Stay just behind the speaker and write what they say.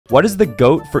What is the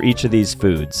GOAT for each of these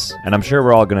foods? And I'm sure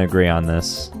we're all gonna agree on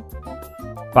this.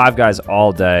 Five Guys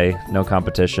all day, no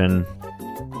competition.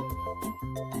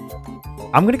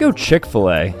 I'm gonna go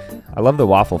Chick-fil-A. I love the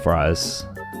waffle fries.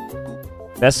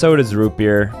 Best soda is root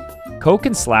beer. Coke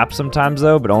can slap sometimes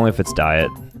though, but only if it's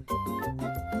diet.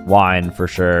 Wine for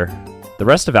sure. The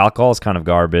rest of alcohol is kind of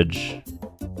garbage.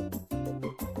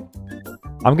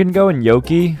 I'm gonna go in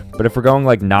gnocchi, but if we're going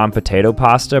like non-potato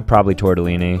pasta, probably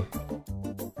tortellini.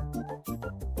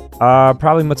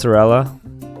 Probably mozzarella.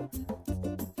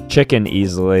 Chicken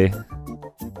easily.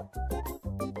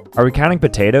 Are we counting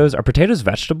potatoes? Are potatoes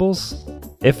vegetables?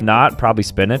 If not, probably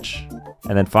spinach.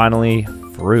 And then finally,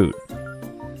 fruit.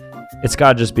 It's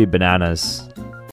gotta just be bananas.